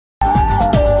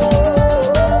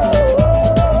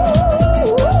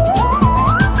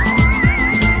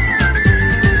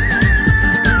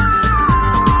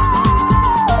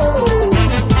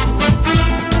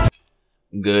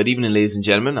Good evening, ladies and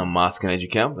gentlemen. I'm Mask Energy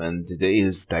Camp, and today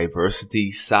is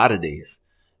Diversity Saturdays.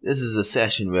 This is a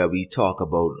session where we talk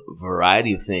about a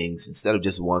variety of things instead of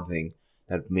just one thing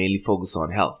that mainly focus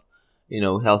on health.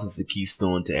 Health is the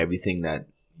keystone to everything that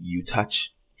you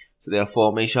touch. So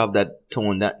therefore, make sure you have that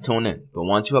tone in. But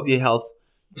once you have your health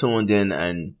toned in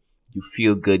and you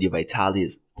feel good, your vitality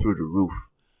is through the roof.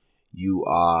 You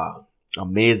are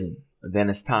amazing.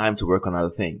 Then it's time to work on other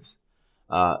things.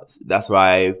 That's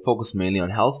why I focus mainly on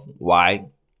health. Why?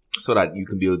 So that you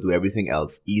can be able to do everything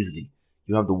else easily.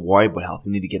 You don't have to worry about health.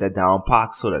 You need to get that down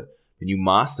packed so that when you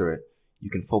master it, you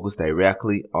can focus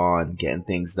directly on getting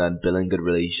things done, building good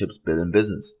relationships, building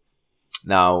business.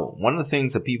 Now, one of the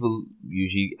things that people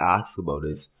usually ask about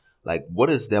is, like, what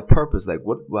is their purpose? Like,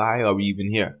 why are we even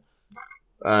here?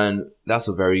 And that's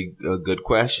a very good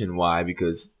question. Why?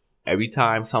 Because every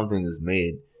time something is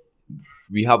made,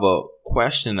 we have a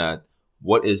question at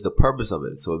what is the purpose of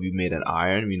it? So if you made an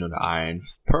iron, we know the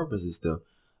iron's purpose is to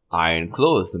iron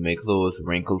clothes, to make clothes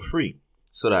wrinkle free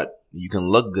so that you can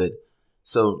look good.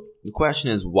 So the question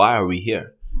is, why are we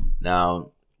here?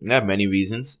 Now, there are many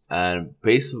reasons, and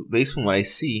based on what I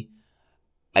see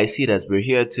it as we're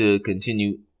here to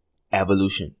continue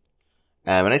evolution.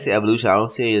 And when I say evolution, I don't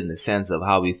say it in the sense of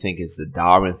how we think it's the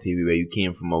Darwin theory, where you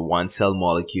came from a one cell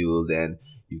molecule, then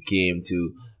you came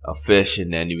to a fish,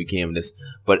 and then you became this.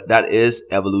 But that is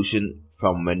evolution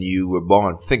from when you were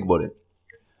born. Think about it.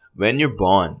 When you're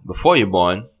born, before you're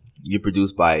born, you're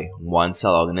produced by one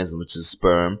cell organism, which is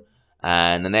sperm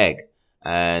and an egg.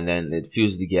 And then it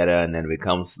fuses together and then it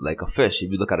becomes like a fish.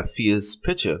 If you look at a fetus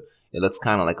picture, it looks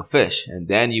kind of like a fish. And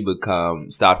then you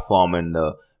start forming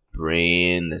the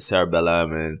brain, the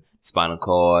cerebellum, and spinal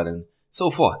cord, and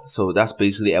so forth. So that's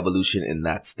basically evolution in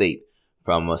that state,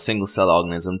 from a single cell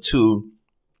organism to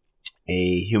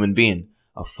a human being,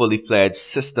 a fully fledged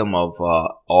system of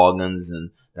organs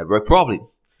and that work properly.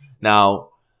 Now,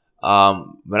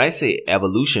 when I say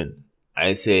evolution,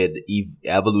 I say the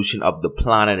evolution of the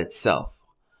planet itself.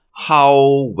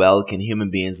 How well can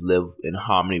human beings live in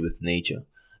harmony with nature?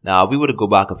 Now, if we were to go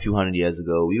back a few hundred years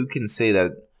ago, we can say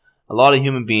that a lot of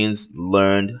human beings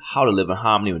learned how to live in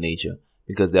harmony with nature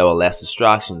because there were less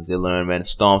distractions. They learned when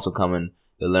storms were coming.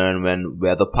 They learned when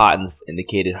weather patterns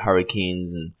indicated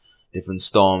hurricanes and different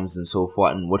storms and so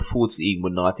forth, and what foods to eat and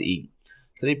what not to eat.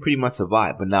 So they pretty much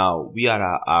survived. But now we are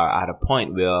at a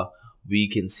point where we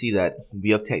can see that we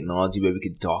have technology where we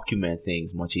can document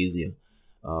things much easier.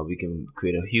 We can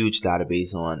create a huge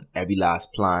database on every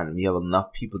last plant, and we have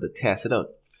enough people to test it out.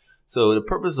 So the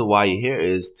purpose of why you're here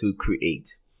is to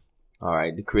create. All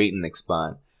right, to create and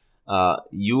expand.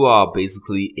 You are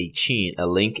basically a chain, a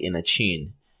link in a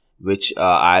chain, which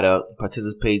either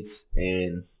participates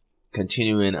in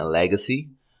continuing a legacy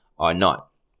or not.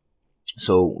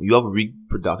 So you have a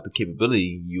reproductive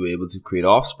capability. You're able to create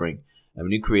offspring, and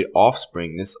when you create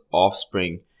offspring, this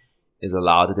offspring is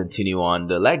allowed to continue on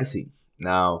the legacy.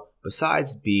 Now,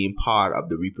 besides being part of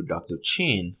the reproductive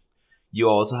chain, you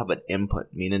also have an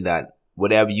input, meaning that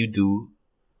whatever you do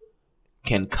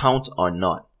can count or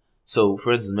not. So,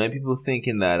 for instance, many people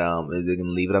thinking that they're gonna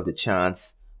leave it up to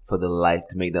chance for the life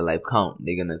to make their life count.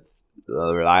 They're gonna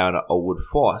rely on an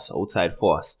outside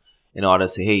force, in order to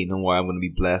say, hey, don't worry, I'm going to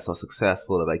be blessed or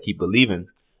successful if I keep believing.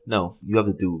 No, you have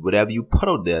to do whatever you put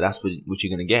out there. That's what you're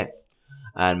going to get.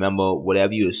 And remember,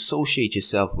 whatever you associate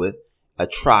yourself with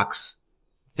attracts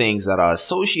things that are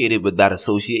associated with that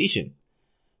association.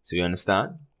 So you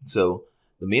understand? So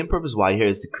the main purpose why here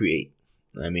is to create.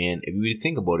 I mean, if you really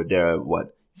think about it, there are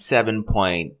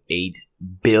 7.8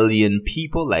 billion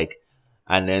people,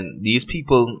 and then these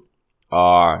people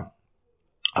are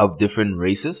of different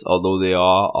races, although they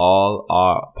all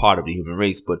are part of the human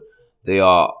race, but they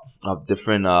are of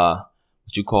different what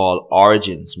you call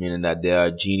origins, meaning that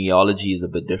their genealogy is a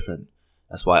bit different.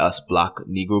 That's why us black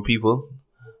Negro people,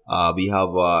 we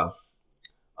have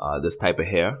this type of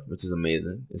hair, which is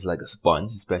amazing. It's like a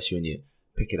sponge, especially when you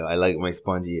pick it up. I like my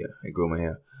spongy hair. I grow my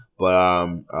hair. But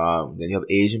then you have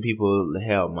Asian people, the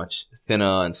hair much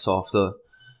thinner and softer.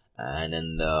 And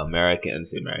then the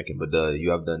you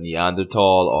have the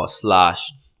Neanderthal or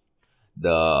 /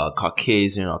 the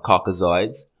Caucasian or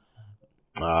Caucasoids.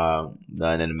 And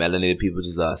then the melanated people, which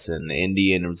is us, and the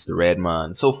Indian, which is the red man,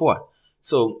 and so forth.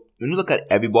 So when you look at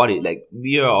everybody, like,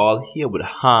 we are all here with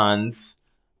hands,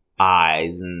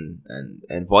 eyes,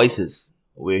 and voices.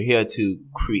 We're here to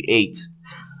create.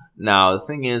 Now, the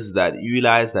thing is that you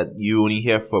realize that you're only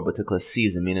here for a particular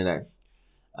season, meaning that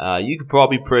you could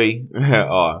probably pray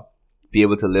or be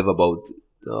able to live about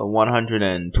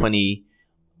 120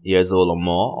 years old or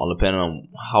more, all depending on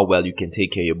how well you can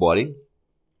take care of your body.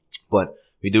 But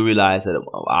we do realize that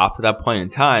after that point in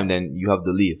time, then you have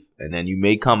to leave, and then you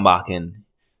may come back in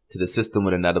to the system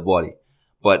with another body.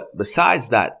 But besides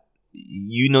that,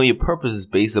 you know your purpose is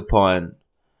based upon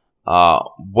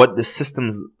what the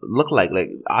systems look like.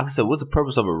 Like I said, what's the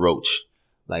purpose of a roach?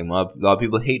 Like a lot of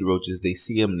people hate roaches. They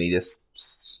see them, and they just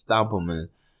stomp them,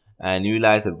 and you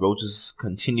realize that roaches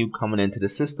continue coming into the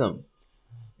system.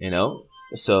 You know,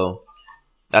 so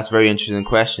that's a very interesting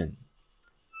question.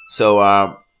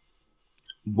 So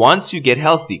once you get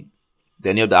healthy,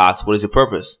 then you have to ask, what is your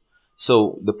purpose?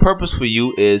 So the purpose for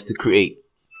you is to create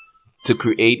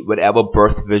whatever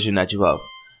birth vision that you have.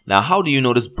 Now, how do you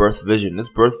know this birth vision? This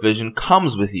birth vision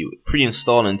comes with you,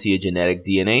 pre-installed into your genetic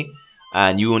DNA,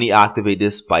 and you only activate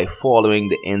this by following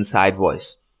the inside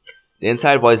voice. The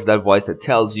inside voice is that voice that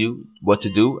tells you what to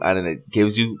do, and it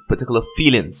gives you particular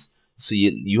feelings. So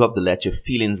you have to let your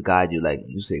feelings guide you. Like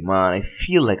you say, man, I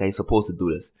feel like I'm supposed to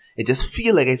do this. I just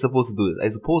feel like I'm supposed to do this.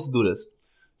 I'm supposed to do this.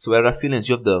 So whatever that feelings,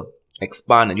 you have to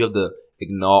expand, and you have to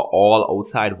ignore all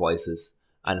outside voices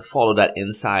and follow that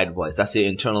inside voice. That's your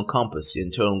internal compass, your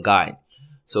internal guide.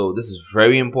 So this is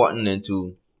very important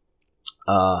into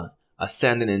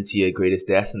ascending into your greatest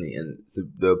destiny. And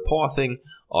the poor thing,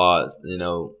 or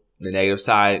the negative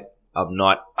side of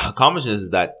not accomplishing this, is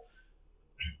that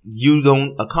you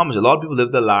don't accomplish. A lot of people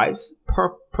live their lives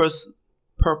purposeless.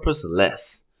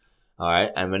 All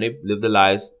right, and when they live their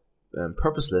lives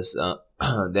purposeless,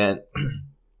 then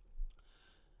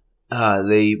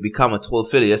they become a total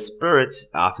failure. Their spirit,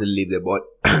 after they leave their body,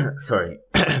 sorry,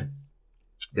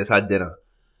 just had dinner.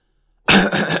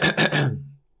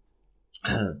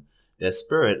 Their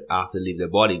spirit, after they leave their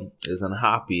body, is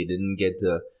unhappy. They didn't get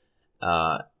to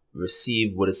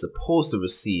receive what it's supposed to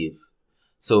receive.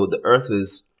 So the earth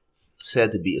is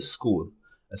said to be a school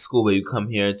where you come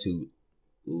here to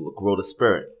grow the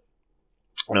spirit.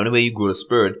 And the only way you grow the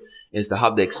spirit is to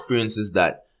have the experiences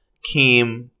that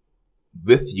came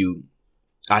with you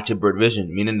at your birth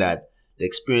vision, meaning that the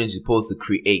experience you're supposed to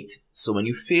create. So when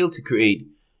you fail to create,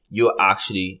 you're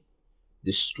actually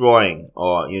destroying,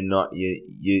 or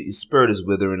your spirit is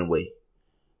withering away.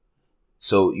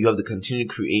 So you have to continue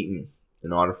creating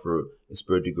in order for the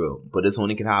spirit to grow. But this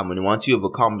only can happen when once you have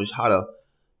accomplished how to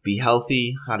be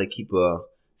healthy, how to keep a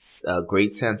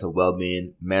great sense of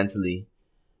well-being mentally,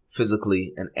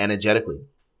 physically, and energetically.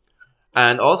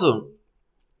 And also,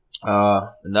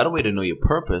 another way to know your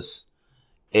purpose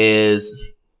is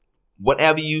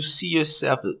whatever you see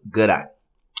yourself good at.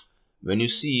 When you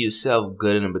see yourself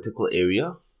good in a particular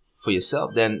area for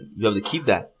yourself, then you have to keep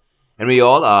that. And we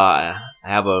all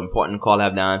have an important call,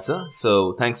 have the answer.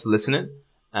 So thanks for listening,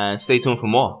 and stay tuned for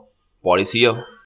more. Body CEO.